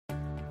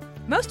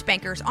Most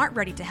bankers aren't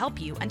ready to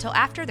help you until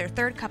after their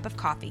third cup of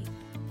coffee.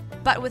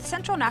 But with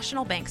Central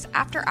National Bank's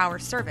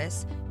after-hours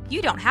service,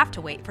 you don't have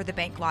to wait for the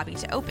bank lobby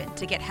to open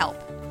to get help.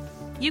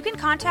 You can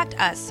contact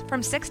us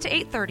from 6 to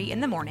 8:30 in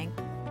the morning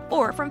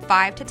or from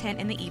 5 to 10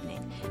 in the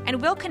evening,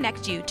 and we'll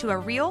connect you to a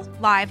real,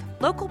 live,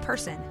 local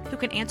person who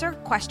can answer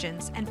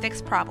questions and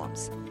fix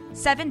problems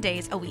 7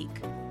 days a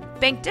week.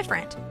 Bank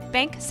different.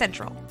 Bank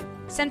Central.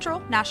 Central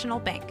National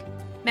Bank.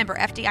 Member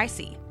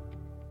FDIC.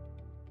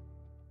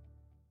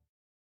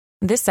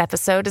 This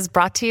episode is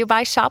brought to you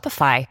by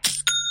Shopify.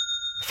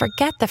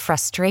 Forget the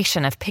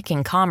frustration of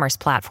picking commerce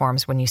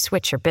platforms when you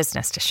switch your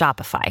business to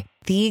Shopify,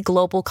 the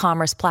global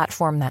commerce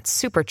platform that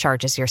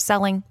supercharges your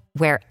selling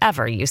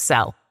wherever you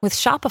sell. With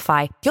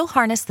Shopify, you'll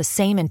harness the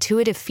same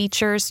intuitive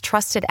features,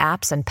 trusted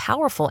apps, and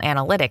powerful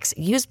analytics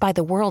used by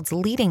the world's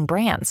leading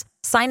brands.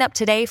 Sign up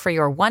today for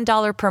your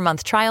 $1 per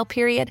month trial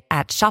period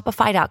at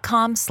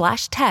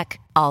shopify.com/tech,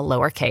 all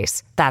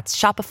lowercase. That's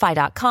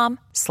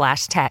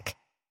shopify.com/tech.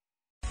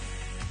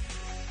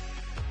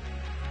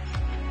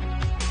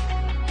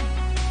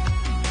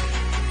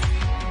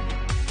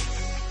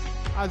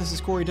 Hi, this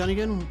is Corey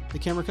Dunnigan, the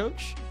camera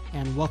coach,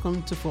 and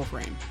welcome to Full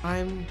Frame.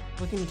 I'm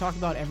looking to talk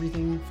about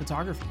everything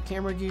photography,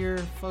 camera gear,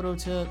 photo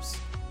tips,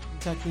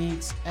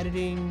 techniques,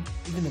 editing,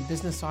 even the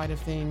business side of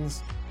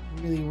things.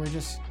 Really, we're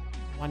just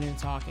wanting to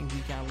talk and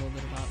geek out a little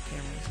bit about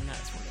cameras and that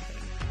sort of thing.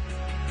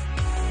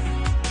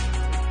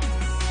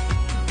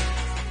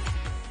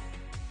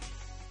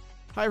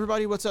 Hi,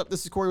 everybody. What's up?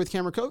 This is Corey with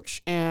Camera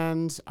Coach,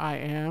 and I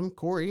am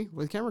Corey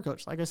with Camera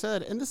Coach, like I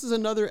said, and this is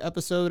another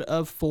episode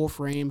of Full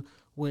Frame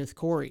with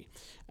Corey.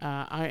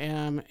 I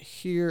am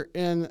here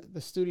in the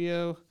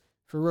studio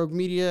for Rogue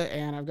Media,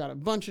 and I've got a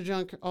bunch of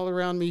junk all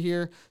around me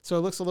here, so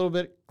it looks a little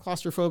bit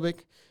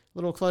claustrophobic, a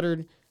little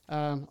cluttered.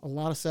 A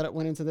lot of setup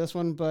went into this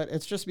one, but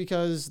it's just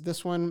because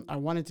this one I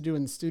wanted to do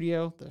in the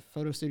studio, the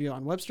photo studio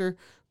on Webster,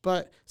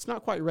 but it's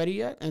not quite ready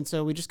yet, and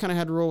so we just kind of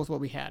had to roll with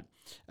what we had.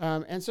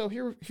 And so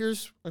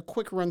here's a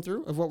quick run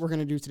through of what we're going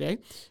to do today.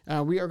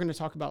 We are going to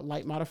talk about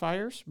light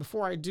modifiers.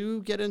 Before I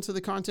do get into the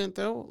content,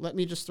 though, let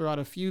me just throw out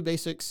a few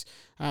basics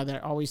that I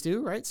always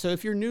do, right? So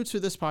if you're new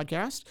to this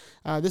podcast,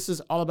 this is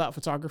all about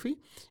photography.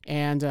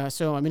 And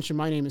so I mentioned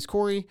my name is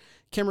Corey.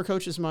 Camera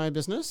Coach is my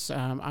business.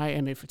 I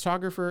am a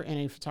photographer and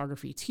a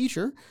photography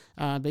teacher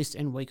based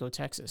in Waco,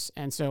 Texas.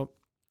 And so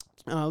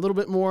a little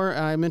bit more,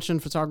 I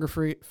mentioned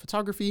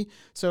photography.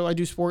 So I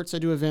do sports, I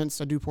do events,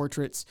 I do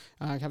portraits.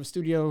 I have a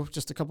studio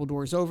just a couple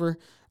doors over.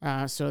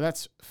 So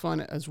that's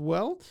fun as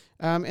well.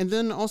 And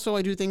then also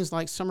I do things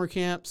like summer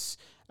camps.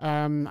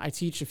 I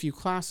teach a few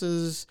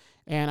classes,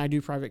 and I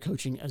do private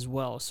coaching as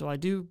well. So I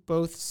do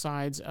both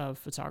sides of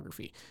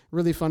photography.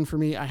 Really fun for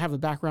me. I have a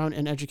background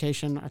in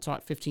education. I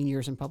taught 15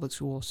 years in public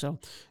school. So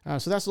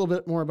that's a little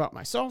bit more about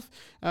myself.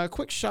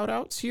 Quick shout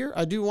outs here.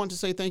 I do want to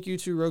say thank you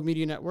to Rogue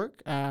Media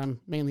Network,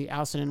 mainly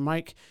Allison and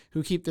Mike,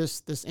 who keep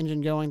this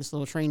engine going, this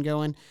little train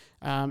going,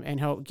 and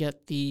help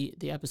get the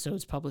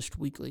episodes published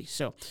weekly.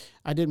 So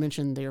I did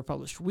mention they are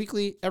published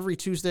weekly. Every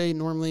Tuesday,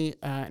 normally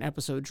an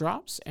episode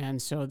drops.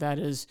 And so that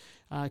is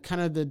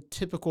kind of the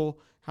typical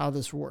how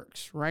this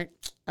works, right?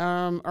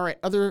 All right,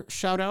 other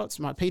shout outs,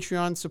 my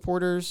Patreon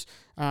supporters,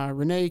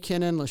 Renee,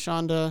 Kenan,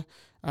 LaShonda,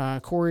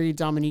 Corey,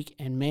 Dominique,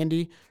 and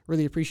Mandy.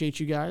 Really appreciate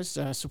you guys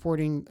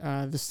supporting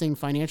this thing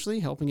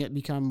financially, helping it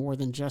become more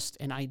than just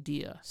an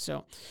idea.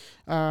 So,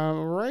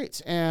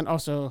 right, and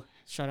also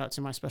shout out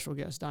to my special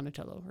guest,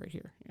 Donatello, right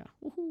here. Yeah,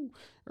 woohoo,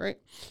 right?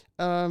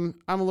 I'm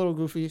a little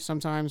goofy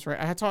sometimes, right?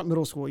 I had taught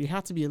middle school. You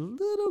have to be a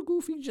little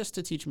goofy just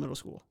to teach middle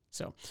school.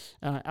 So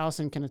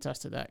Allison can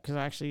attest to that because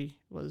I actually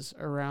was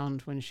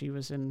around when she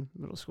was in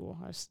middle school.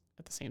 I was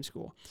at the same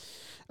school.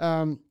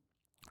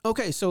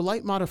 Okay, so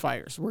light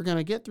modifiers. We're going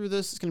to get through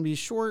this. It's going to be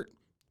short,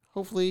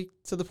 hopefully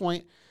to the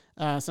point.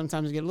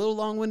 Sometimes get a little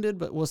long-winded,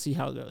 but we'll see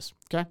how it goes,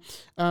 okay?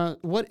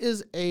 What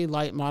is a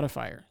light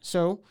modifier?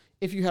 So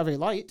if you have a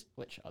light,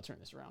 which I'll turn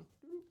this around.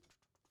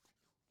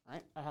 All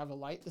right, I have a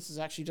light. This is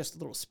actually just a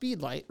little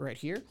speed light right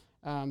here,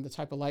 the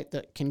type of light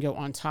that can go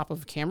on top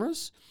of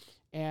cameras.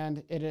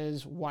 And it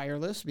is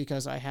wireless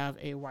because I have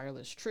a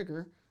wireless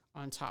trigger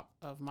on top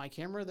of my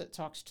camera that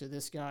talks to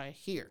this guy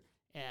here.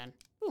 And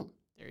boom,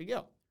 there you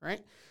go,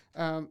 right?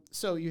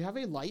 So you have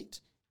a light,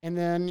 and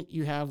then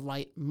you have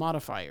light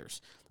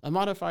modifiers. A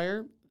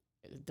modifier,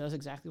 it does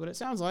exactly what it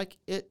sounds like.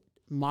 It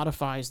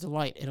modifies the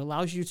light. It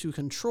allows you to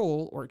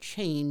control or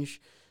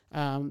change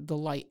the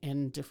light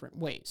in different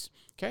ways,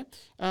 okay?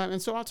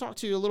 And so I'll talk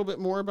to you a little bit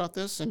more about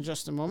this in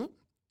just a moment.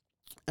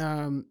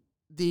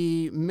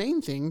 The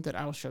main thing that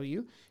I'll show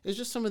you is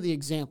just some of the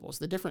examples,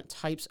 the different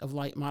types of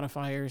light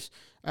modifiers,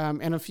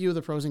 and a few of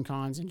the pros and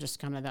cons and just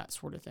kind of that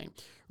sort of thing,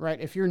 right?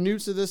 If you're new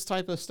to this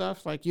type of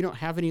stuff, like you don't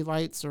have any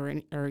lights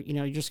or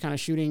you're just kind of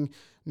shooting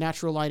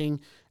natural lighting.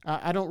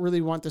 I don't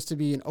really want this to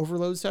be an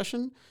overload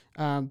session,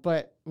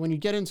 but when you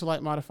get into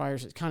light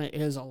modifiers, it kind of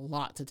is a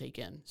lot to take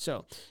in.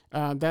 So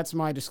that's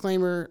my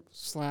disclaimer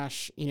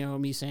 /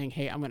 me saying,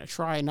 hey, I'm going to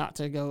try not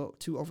to go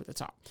too over the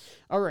top.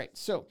 All right,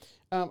 so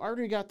I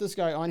already got this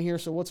guy on here,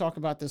 so we'll talk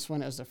about this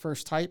one as the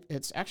first type.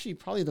 It's actually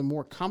probably the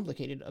more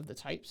complicated of the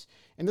types,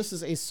 and this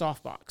is a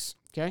softbox,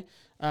 okay?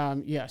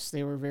 Yes,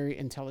 they were very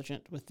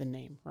intelligent with the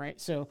name, right?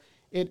 So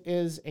it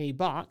is a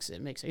box.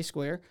 It makes a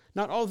square.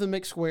 Not all of them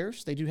make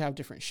squares. They do have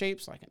different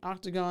shapes, like an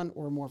octagon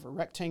or more of a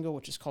rectangle,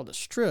 which is called a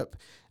strip,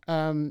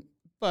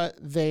 but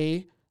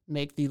they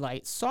make the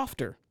light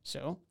softer,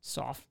 so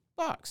soft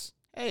box.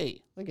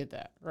 Hey, look at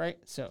that, right?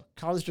 So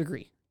college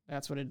degree,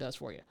 that's what it does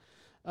for you.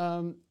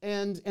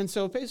 And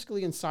so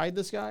basically inside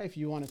this guy, if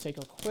you want to take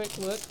a quick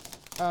look,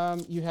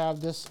 you have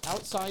this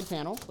outside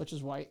panel, which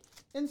is white.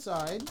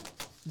 Inside,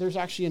 there's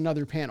actually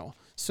another panel.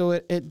 So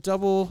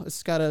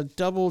it's got a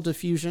double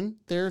diffusion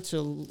there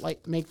to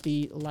make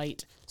the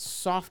light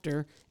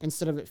softer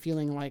instead of it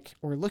feeling like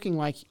or looking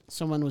like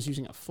someone was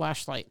using a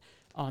flashlight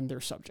on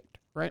their subject,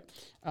 right?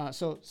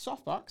 So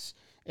softbox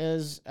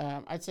is,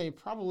 I'd say,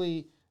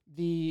 probably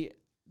the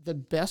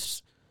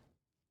best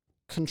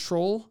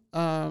control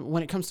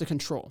when it comes to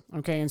control.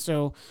 Okay, and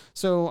so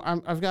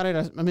I've got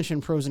it. I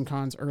mentioned pros and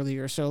cons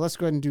earlier, so let's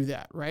go ahead and do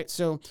that, right?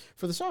 So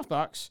for the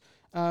softbox,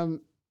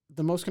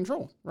 the most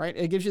control, right?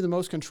 It gives you the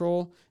most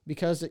control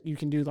because you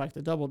can do like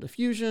the double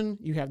diffusion.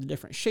 You have the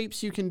different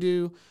shapes you can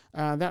do,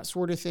 that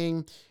sort of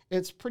thing.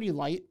 It's pretty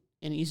light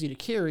and easy to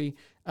carry,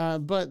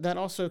 but that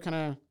also kind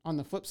of, on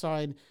the flip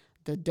side,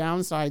 the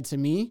downside to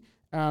me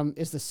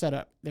is the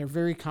setup. They're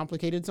very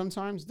complicated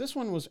sometimes. This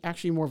one was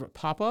actually more of a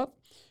pop-up.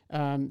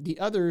 The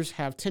others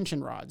have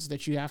tension rods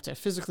that you have to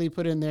physically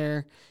put in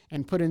there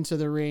and put into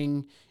the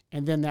ring,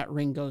 and then that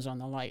ring goes on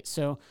the light.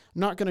 So I'm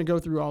not going to go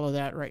through all of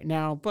that right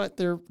now, but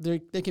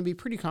they can be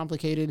pretty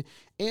complicated,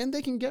 and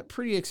they can get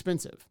pretty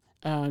expensive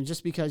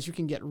just because you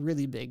can get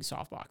really big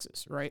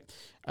softboxes, right?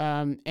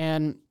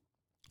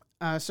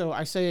 So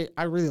I say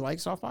I really like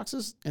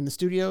softboxes in the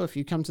studio. If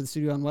you come to the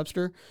studio on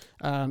Webster,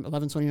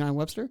 1129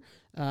 Webster,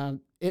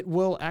 it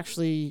will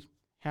actually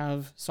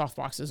have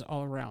softboxes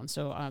all around.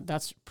 So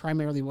that's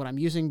primarily what I'm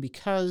using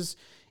because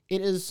it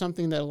is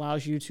something that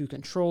allows you to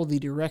control the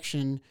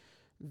direction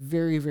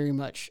very, very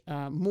much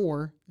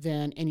more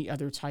than any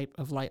other type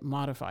of light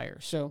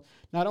modifier. So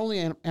not only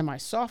am I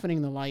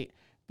softening the light,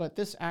 but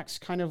this acts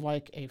kind of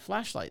like a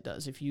flashlight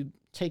does. If you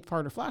take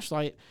part of a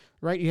flashlight,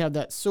 right, you have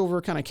that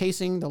silver kind of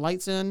casing the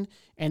light's in,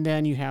 and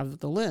then you have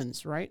the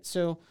lens, right?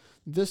 So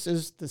this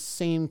is the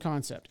same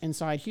concept.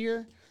 Inside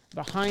here,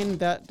 behind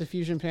that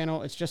diffusion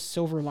panel, it's just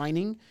silver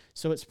lining.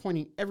 So it's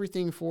pointing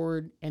everything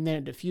forward, and then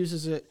it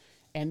diffuses it.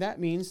 And that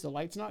means the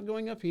light's not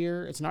going up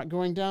here. It's not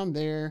going down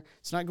there.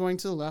 It's not going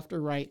to the left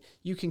or right.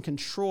 You can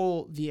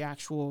control the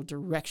actual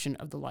direction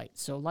of the light.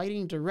 So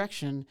lighting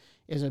direction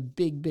is a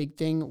big, big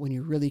thing when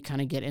you really kind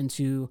of get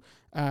into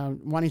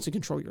wanting to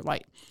control your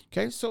light.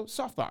 Okay, so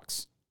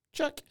softbox.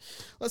 Check.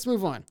 Let's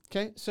move on.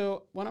 Okay,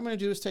 so what I'm going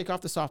to do is take off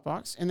the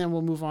softbox, and then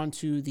we'll move on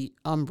to the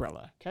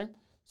umbrella. Okay,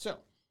 so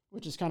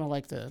which is kind of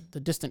like the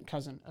distant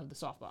cousin of the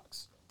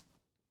softbox.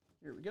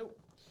 Here we go.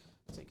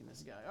 Taking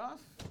this guy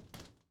off.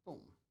 Boom.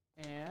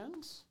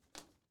 And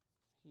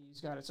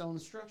he's got its own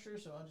structure,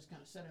 so I'll just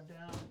kind of set him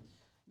down.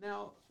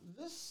 Now,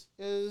 this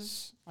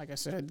is, like I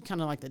said,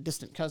 kind of like the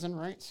distant cousin,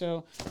 right?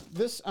 So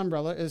this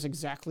umbrella is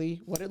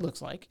exactly what it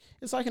looks like.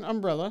 It's like an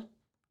umbrella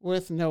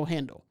with no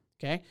handle,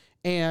 okay?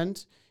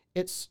 And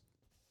it's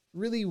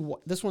really,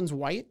 this one's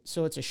white,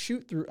 so it's a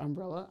shoot-through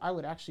umbrella. I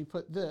would actually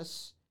put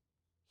this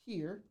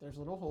here. There's a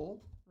little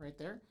hole right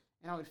there,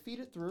 and I would feed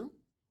it through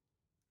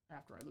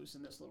after I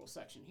loosen this little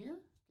section here.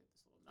 Get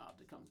this little knob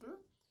to come through.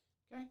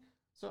 Okay,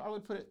 so I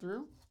would put it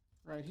through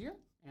right here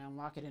and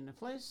lock it into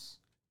place.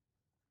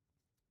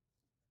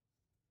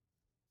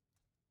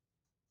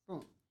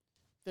 Boom.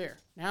 There.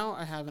 Now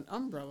I have an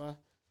umbrella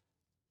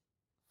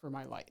for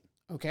my light.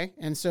 Okay,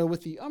 and so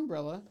with the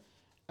umbrella,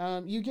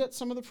 you get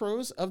some of the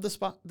pros of the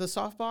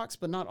softbox,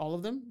 but not all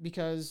of them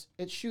because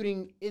it's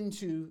shooting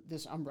into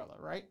this umbrella,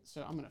 right?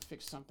 So I'm going to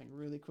fix something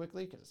really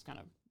quickly because it's kind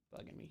of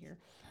bugging me here.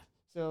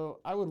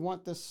 So I would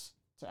want this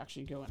to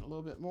actually go in a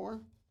little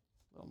more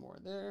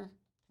there.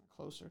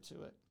 Closer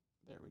to it.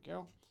 There we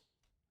go.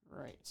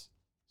 Right.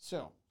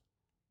 So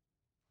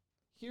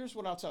here's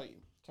what I'll tell you.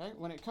 Okay.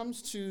 When it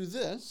comes to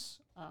this,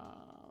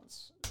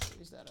 let's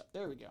raise that up.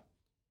 There we go.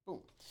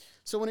 Boom.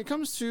 So when it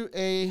comes to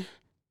an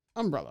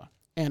umbrella,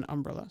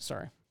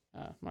 sorry,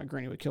 my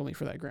granny would kill me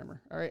for that grammar.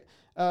 All right.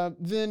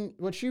 Then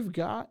what you've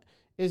got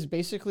is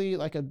basically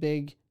like a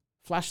big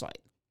flashlight.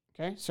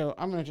 Okay. So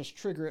I'm going to just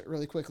trigger it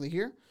really quickly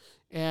here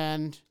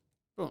and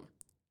boom.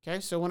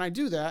 Okay. So when I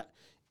do that,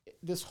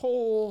 this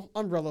whole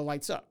umbrella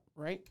lights up,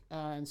 right?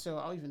 And so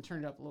I'll even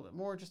turn it up a little bit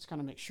more just to kind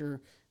of make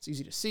sure it's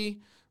easy to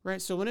see,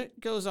 right? So when it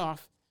goes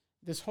off,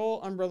 this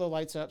whole umbrella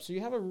lights up. So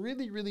you have a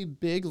really, really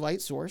big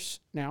light source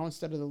now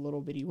instead of the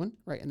little bitty one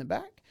right in the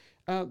back.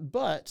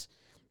 But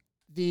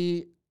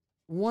the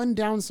one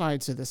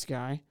downside to this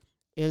guy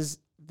is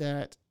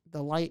that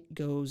the light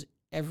goes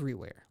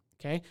everywhere.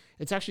 Okay.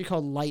 It's actually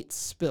called light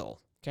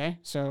spill. Okay.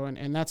 So,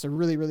 and that's a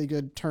really, really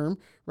good term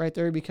right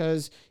there,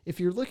 because if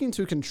you're looking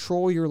to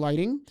control your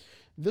lighting,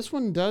 this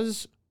one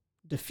does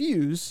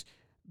diffuse,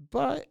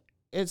 but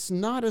it's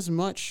not as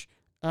much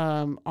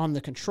on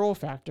the control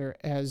factor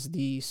as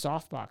the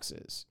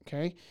softbox is.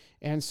 Okay.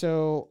 And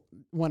so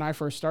when I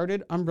first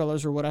started,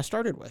 umbrellas are what I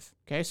started with.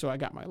 Okay. So I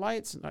got my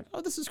lights and like,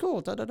 oh, this is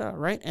cool. Da, da, da.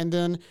 Right. And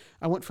then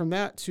I went from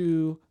that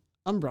to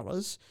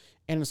umbrellas,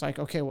 and it's like,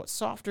 okay, what's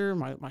softer?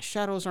 My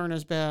shadows aren't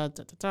as bad.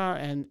 Da, da,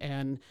 da.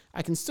 And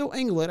I can still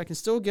angle it. I can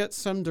still get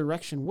some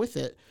direction with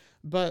it,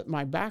 but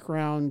my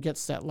background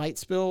gets that light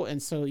spill.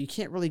 And so you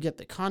can't really get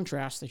the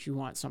contrast that you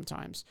want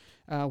sometimes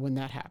when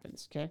that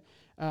happens. Okay.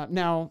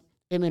 Now,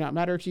 it may not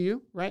matter to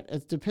you, right?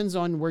 It depends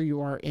on where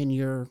you are in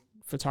your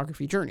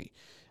photography journey.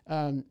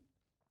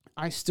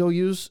 I still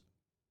use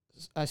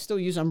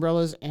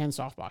umbrellas and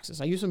softboxes.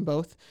 I use them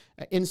both.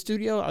 In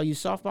studio, I'll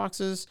use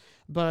softboxes,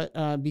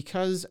 but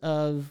because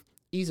of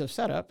ease of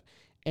setup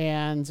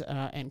and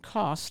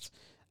cost,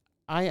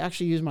 I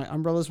actually use my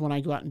umbrellas when I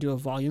go out and do a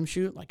volume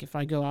shoot. Like if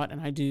I go out and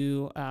I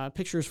do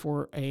pictures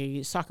for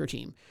a soccer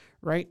team,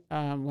 right?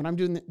 When I'm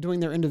doing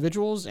their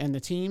individuals and the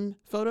team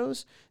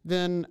photos,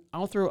 then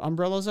I'll throw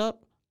umbrellas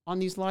up on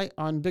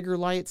bigger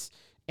lights,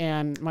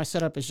 and my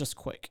setup is just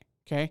quick.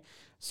 Okay.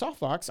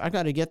 Softbox, I've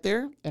got to get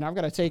there, and I've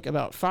got to take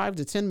about 5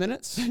 to 10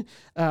 minutes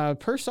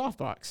per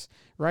softbox,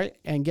 right?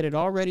 And get it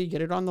all ready,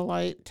 get it on the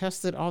light,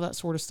 test it, all that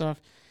sort of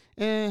stuff.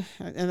 And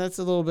that's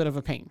a little bit of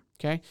a pain.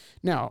 Okay.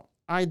 Now,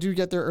 I do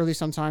get there early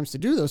sometimes to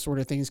do those sort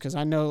of things because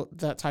I know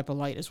that type of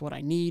light is what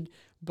I need.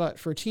 But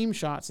for team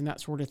shots and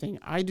that sort of thing,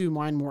 I do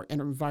mine more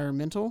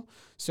environmental.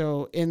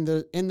 So in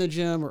the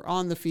gym or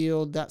on the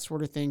field, that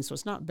sort of thing. So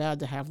it's not bad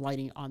to have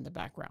lighting on the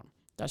background.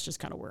 That's just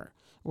kind of where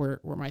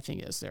my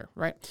thing is there,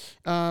 right?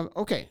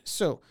 Okay,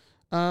 so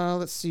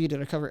let's see. Did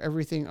I cover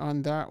everything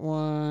on that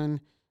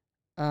one?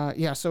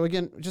 Yeah. So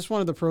again, just one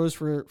of the pros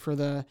for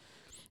the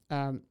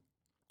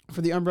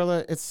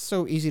umbrella. It's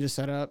so easy to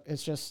set up.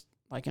 It's just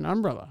like an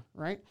umbrella,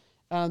 right?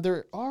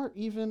 There are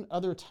even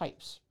other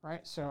types,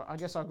 right? So I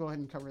guess I'll go ahead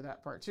and cover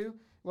that part too.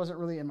 It wasn't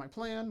really in my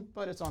plan,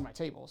 but it's on my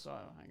table. So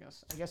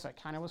I guess I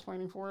kind of was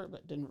planning for it,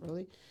 but didn't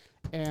really.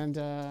 And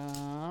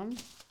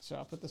so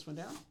I'll put this one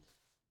down.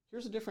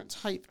 Here's a different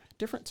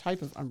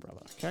type of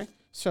umbrella, okay?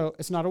 So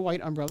it's not a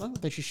white umbrella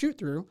that you shoot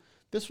through.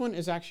 This one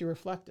is actually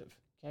reflective,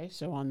 okay?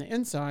 So on the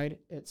inside,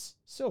 it's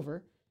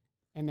silver,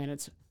 and then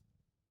it's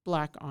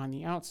black on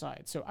the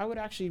outside. So I would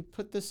actually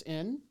put this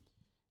in,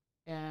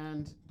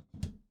 and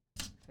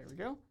there we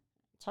go,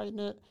 tighten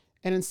it.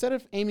 And instead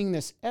of aiming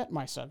this at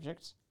my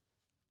subject,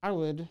 I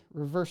would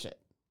reverse it.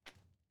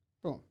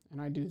 Boom,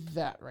 and I do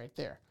that right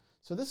there.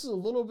 So this is a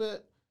little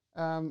bit,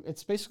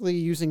 it's basically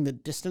using the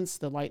distance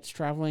the light's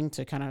traveling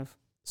to kind of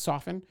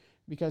soften,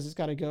 because it's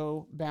got to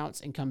go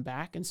bounce and come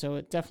back. And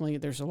so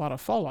there's a lot of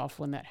fall off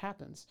when that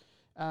happens.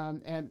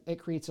 And it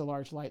creates a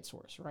large light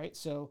source, right?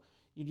 So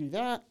you do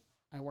that,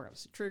 I work up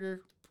the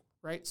trigger,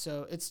 right?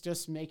 So it's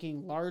just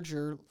making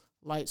larger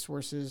light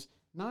sources,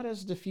 not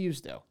as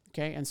diffused though,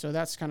 okay? And so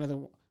that's kind of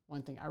the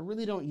one thing. I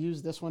really don't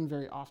use this one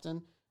very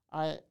often.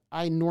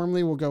 I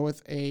normally will go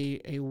with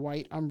a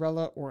white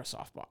umbrella or a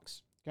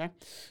softbox, okay?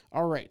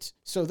 All right,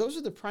 so those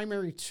are the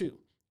primary two,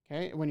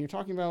 okay? When you're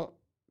talking about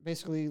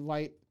basically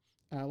light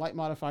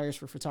modifiers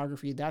for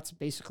photography, that's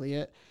basically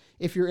it.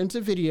 If you're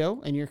into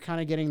video and you're kind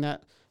of getting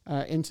that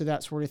into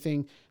that sort of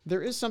thing,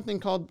 there is something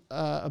called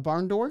a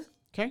barn door,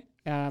 okay?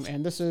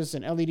 And this is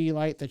an LED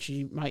light that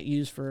you might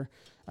use for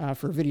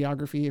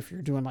videography if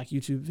you're doing like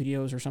YouTube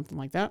videos or something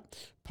like that.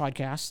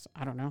 Podcast,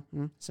 I don't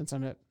know, since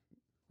I'm at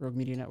Rogue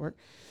Media Network.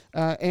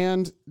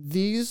 And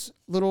these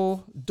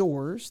little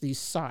doors, these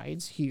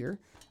sides here,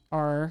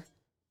 are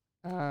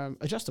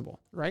adjustable,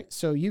 right?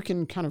 So you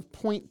can kind of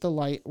point the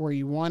light where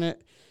you want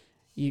it.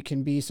 You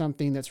can be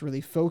something that's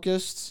really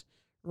focused,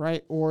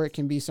 right? Or it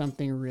can be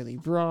something really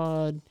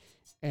broad.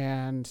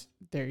 And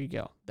there you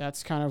go.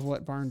 That's kind of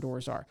what barn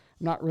doors are.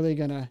 I'm not really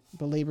going to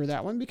belabor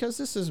that one because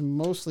this is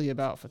mostly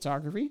about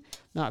photography,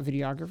 not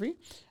videography.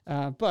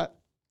 But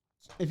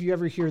if you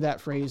ever hear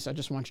that phrase, I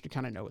just want you to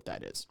kind of know what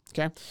that is.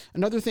 Okay.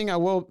 Another thing I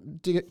will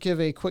give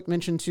a quick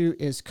mention to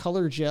is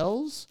color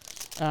gels.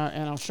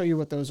 And I'll show you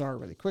what those are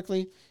really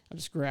quickly. I'll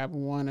just grab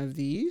one of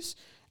these.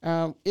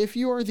 If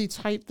you are the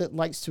type that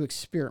likes to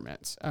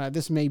experiment,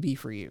 this may be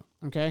for you,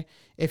 okay?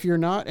 If you're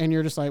not and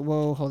you're just like,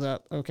 whoa, hold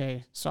up,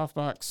 okay,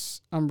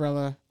 softbox,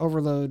 umbrella,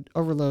 overload,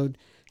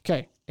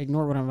 okay,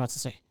 ignore what I'm about to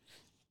say.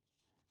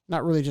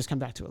 Not really, just come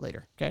back to it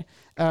later, okay?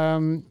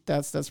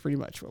 That's pretty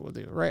much what we'll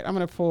do, right? I'm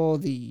going to pull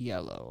the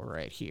yellow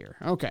right here.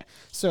 Okay,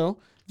 so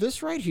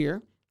this right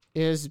here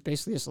is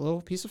basically just a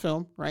little piece of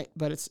film, right?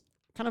 But it's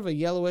kind of a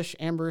yellowish,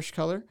 amberish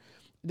color.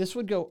 This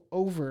would go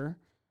over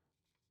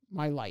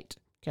my light.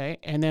 Okay,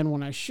 and then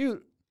when I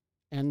shoot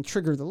and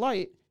trigger the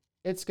light,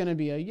 it's going to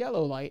be a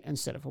yellow light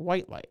instead of a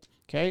white light.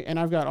 Okay, and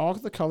I've got all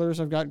the colors.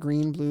 I've got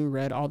green, blue,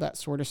 red, all that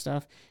sort of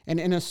stuff. And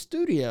in a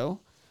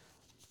studio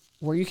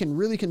where you can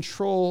really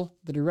control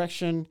the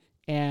direction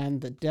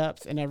and the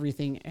depth and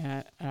everything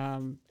and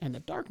the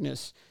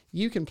darkness,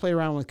 you can play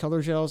around with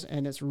color gels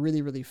and it's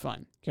really, really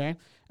fun. Okay.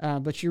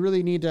 But you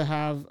really need to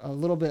have a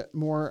little bit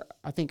more,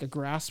 I think, a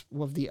grasp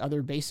of the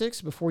other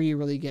basics before you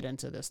really get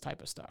into this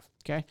type of stuff.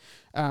 Okay.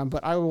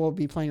 But I will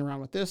be playing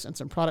around with this and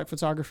some product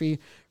photography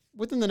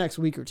within the next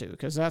week or two,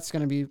 because that's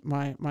going to be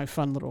my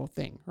fun little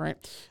thing. Right.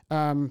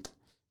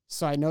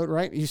 Side note,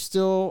 right? You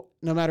still,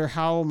 no matter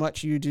how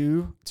much you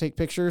do take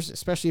pictures,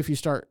 especially if you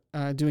start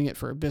doing it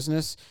for a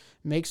business,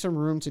 make some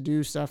room to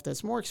do stuff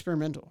that's more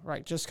experimental,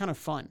 right? Just kind of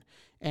fun.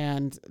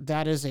 And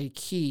that is a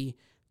key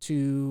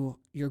to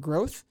your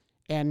growth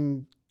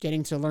and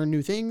getting to learn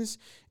new things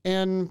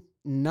and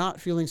not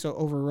feeling so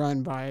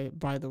overrun by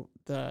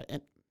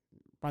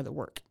the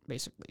work,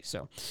 basically.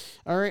 So,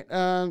 all right.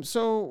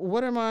 So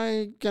what am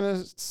I going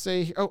to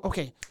say? Oh,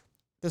 okay.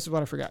 This is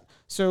what I forgot.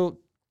 So,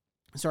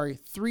 3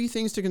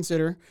 things to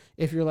consider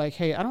if you're like,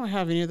 hey, I don't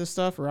have any of this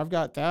stuff, or I've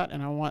got that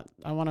and I want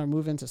to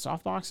move into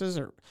soft boxes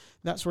or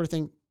that sort of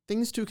thing.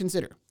 Things to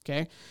consider.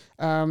 Okay.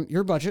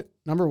 Your budget,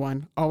 number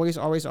one, always,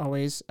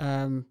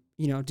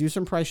 do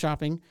some price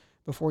shopping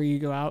before you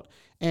go out,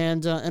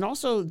 and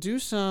also do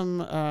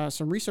some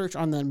research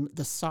on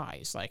the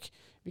size, like,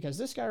 because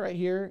this guy right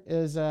here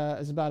is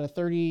about a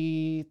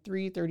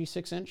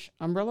 36 inch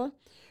umbrella,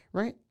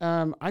 right?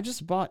 I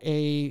just bought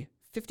a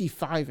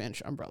 55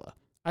 inch umbrella.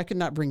 I could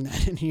not bring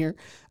that in here,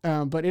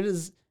 but it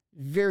is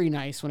very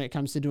nice when it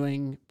comes to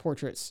doing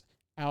portraits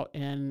out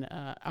and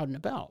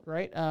about,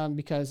 right?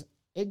 Because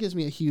it gives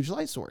me a huge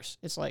light source.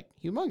 It's like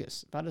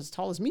humongous, about as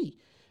tall as me.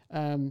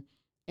 And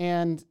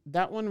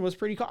that one was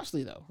pretty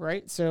costly though,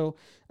 right? So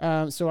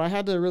I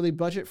had to really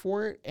budget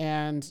for it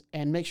and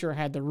make sure I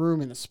had the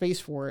room and the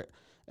space for it.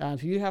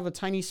 If you have a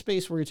tiny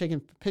space where you're taking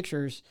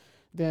pictures,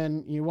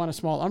 then you want a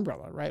small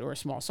umbrella, right? Or a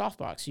small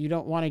softbox. You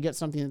don't want to get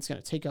something that's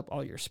going to take up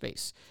all your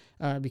space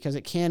because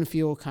it can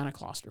feel kind of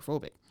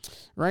claustrophobic,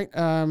 right?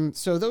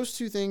 So those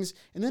 2 things,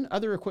 and then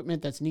other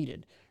equipment that's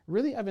needed.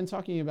 Really, I've been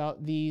talking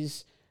about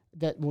these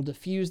that will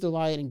diffuse the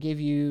light and give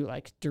you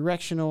like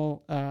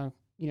directional,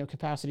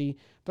 capacity,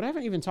 but I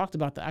haven't even talked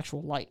about the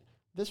actual light.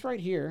 This right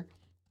here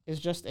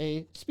is just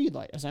a speed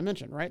light, as I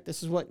mentioned, right?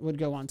 This is what would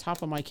go on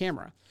top of my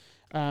camera.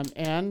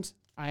 And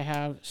I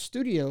have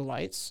studio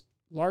lights,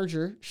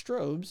 larger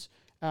strobes,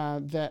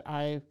 that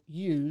I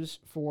use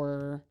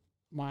for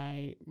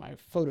my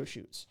photo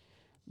shoots.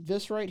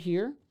 This right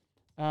here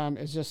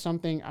is just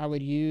something I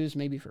would use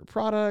maybe for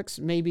products,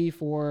 maybe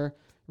for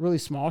really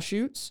small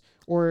shoots,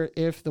 or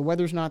if the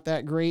weather's not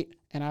that great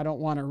and I don't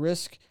want to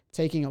risk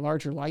taking a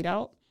larger light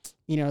out,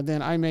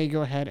 then I may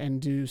go ahead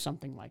and do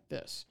something like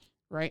this,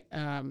 right?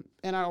 And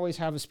I always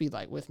have a speed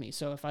light with me.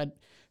 So if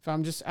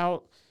I'm just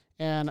out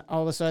and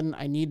all of a sudden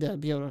I need to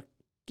be able to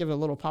give a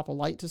little pop of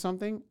light to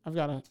something, I've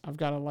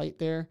got a light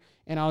there,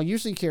 and I'll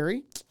usually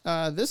carry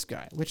this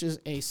guy, which is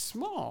a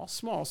small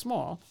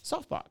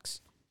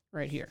softbox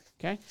right here.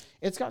 Okay,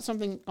 it's got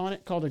something on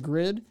it called a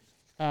grid,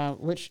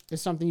 which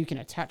is something you can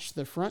attach to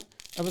the front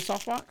of a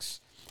softbox,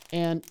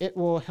 and it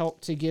will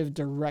help to give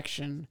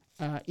direction,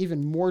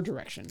 even more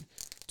direction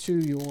to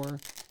your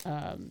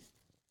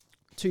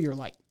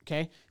light.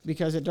 Okay,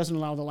 because it doesn't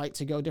allow the light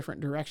to go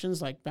different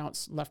directions, like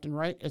bounce left and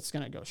right. It's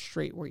going to go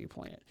straight where you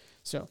point it.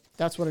 So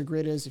that's what a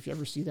grid is, if you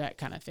ever see that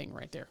kind of thing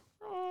right there.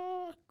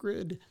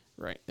 Grid.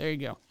 Right, there you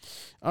go.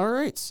 All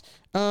right.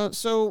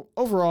 So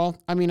overall,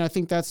 I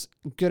think that's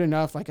good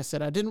enough. Like I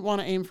said, I didn't want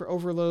to aim for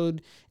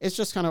overload. It's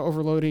just kind of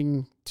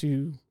overloading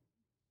to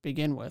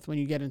begin with when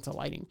you get into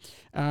lighting.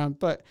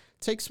 But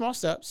take small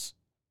steps.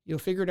 You'll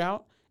figure it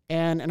out.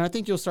 And I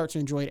think you'll start to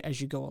enjoy it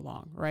as you go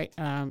along, right?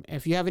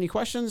 If you have any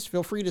questions,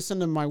 feel free to send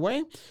them my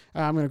way.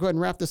 I'm going to go ahead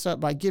and wrap this up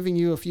by giving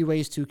you a few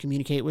ways to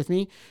communicate with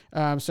me.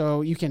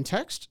 So you can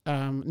text.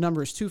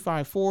 Number is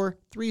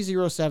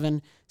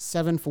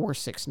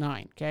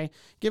 254-307-7469, okay?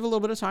 Give a little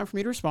bit of time for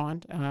me to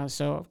respond.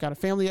 So I've got a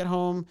family at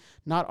home,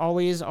 not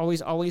always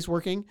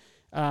working.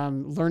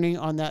 Learning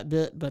on that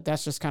bit, but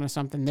that's just kind of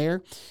something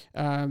there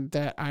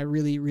that I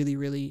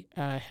really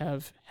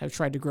have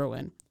tried to grow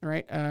in. All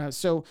right.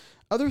 So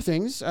other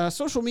things,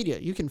 social media,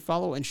 you can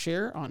follow and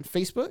share on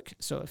Facebook.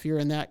 So if you're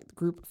in that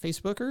group,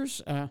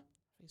 Facebookers,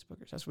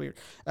 that's weird.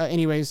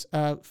 Anyways,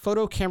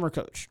 Photo Camera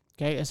Coach.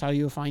 Okay, is how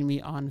you'll find me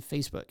on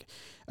Facebook.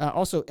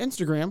 Also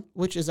Instagram,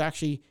 which is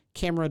actually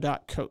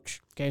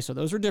camera.coach. Okay, so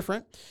those are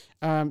different.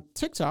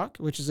 TikTok,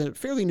 which is a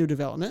fairly new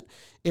development,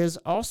 is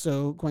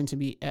also going to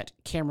be at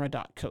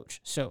camera.coach.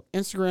 So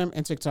Instagram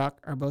and TikTok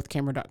are both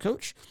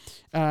camera.coach.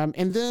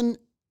 And then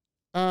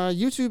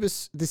YouTube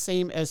is the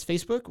same as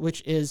Facebook,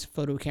 which is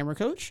Photo Camera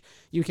Coach.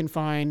 You can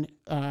find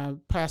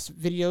past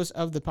videos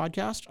of the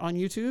podcast on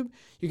YouTube.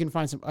 You can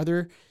find some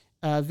other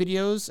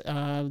videos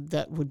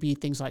that would be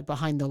things like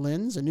Behind the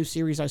Lens, a new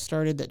series I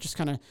started that just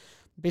kind of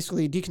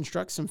basically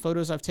deconstructs some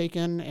photos I've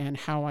taken and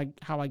how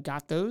I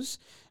got those.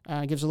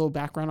 Gives a little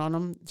background on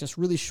them, just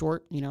really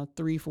short,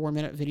 3-4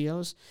 minute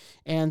videos.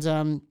 And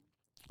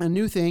a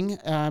new thing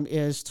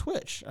is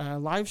Twitch,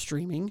 live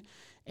streaming.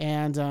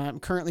 And I'm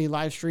currently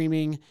live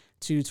streaming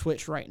to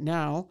Twitch right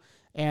now.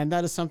 And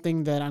that is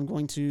something that I'm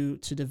going to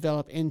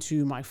develop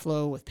into my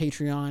flow with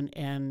Patreon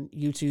and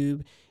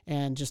YouTube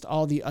and just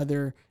all the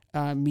other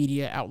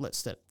media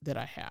outlets that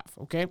I have.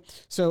 Okay.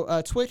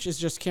 So Twitch is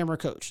just Camera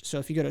Coach. So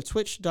if you go to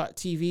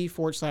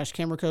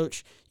twitch.tv/Camera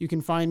Coach, you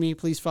can find me.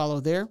 Please follow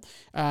there.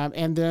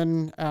 And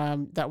then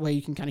that way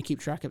you can kind of keep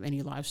track of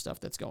any live stuff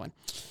that's going.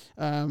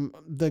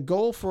 The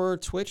goal for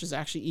Twitch is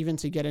actually even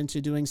to get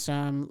into doing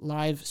some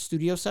live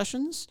studio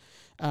sessions.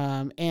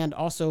 And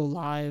also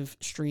live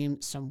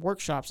stream some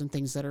workshops and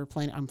things that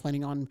I'm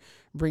planning on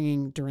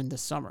bringing during the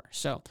summer.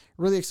 So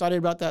really excited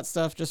about that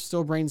stuff. Just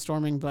still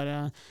brainstorming,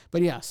 but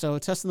yeah. So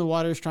testing the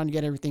waters, trying to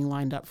get everything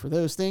lined up for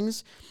those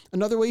things.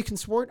 Another way you can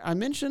support, I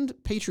mentioned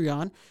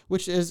Patreon,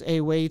 which is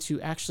a way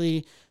to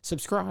actually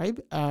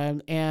subscribe.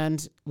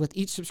 And with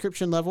each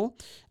subscription level,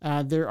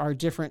 there are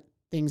different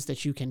things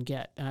that you can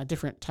get,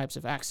 different types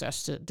of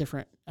access to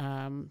different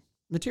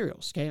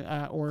materials,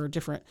 okay, or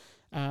different,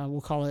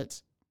 we'll call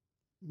it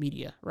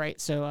media,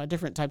 right? So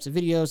different types of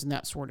videos and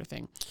that sort of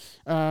thing.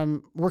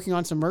 Working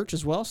on some merch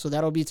as well, so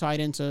that'll be tied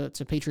into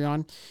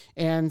Patreon.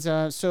 And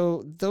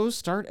so those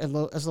start as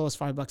low as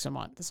 $5 a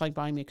month. It's like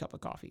buying me a cup of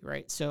coffee,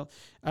 right? So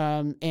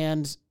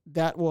and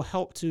that will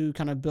help to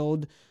kind of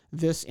build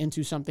this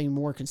into something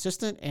more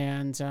consistent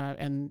and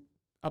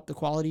up the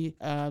quality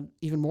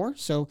even more.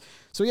 So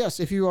yes,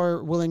 if you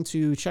are willing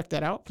to check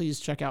that out, please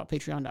check out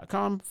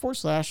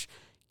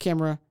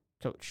patreon.com/Camera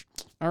Coach.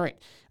 All right.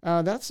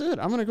 That's it.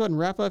 I'm going to go ahead and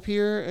wrap up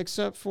here,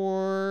 except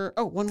for,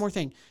 one more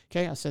thing.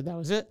 Okay. I said that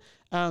was it.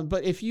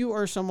 But if you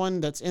are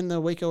someone that's in the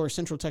Waco or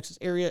Central Texas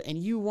area and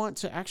you want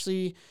to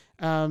actually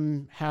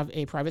have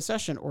a private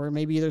session, or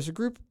maybe there's a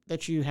group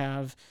that you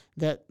have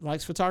that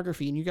likes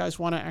photography and you guys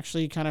want to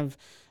actually kind of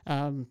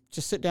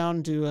just sit down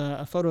and do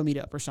a photo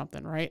meetup or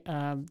something, right?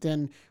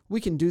 Then we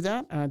can do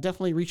that.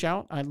 Definitely reach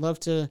out. I'd love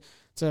to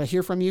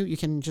hear from you. You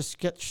can just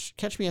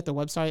catch me at the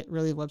website.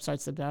 Really, the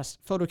website's the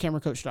best,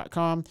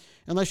 photocameracoach.com.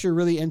 Unless you're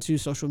really into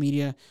social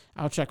media,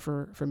 I'll check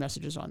for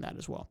messages on that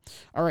as well.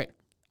 All right,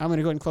 I'm going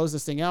to go ahead and close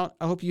this thing out.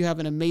 I hope you have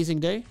an amazing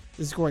day.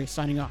 This is Corey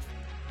signing off.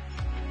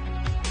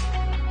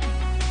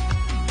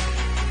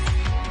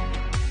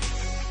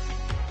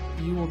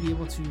 You will be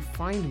able to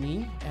find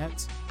me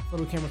at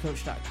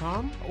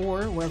photocameracoach.com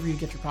or wherever you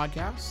get your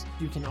podcasts.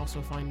 You can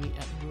also find me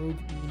at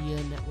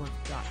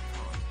roguemedianetwork.com.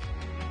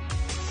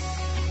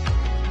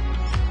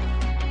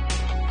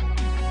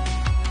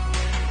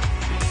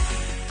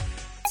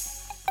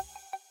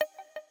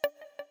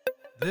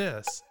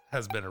 This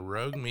has been a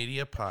Rogue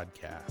Media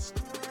podcast.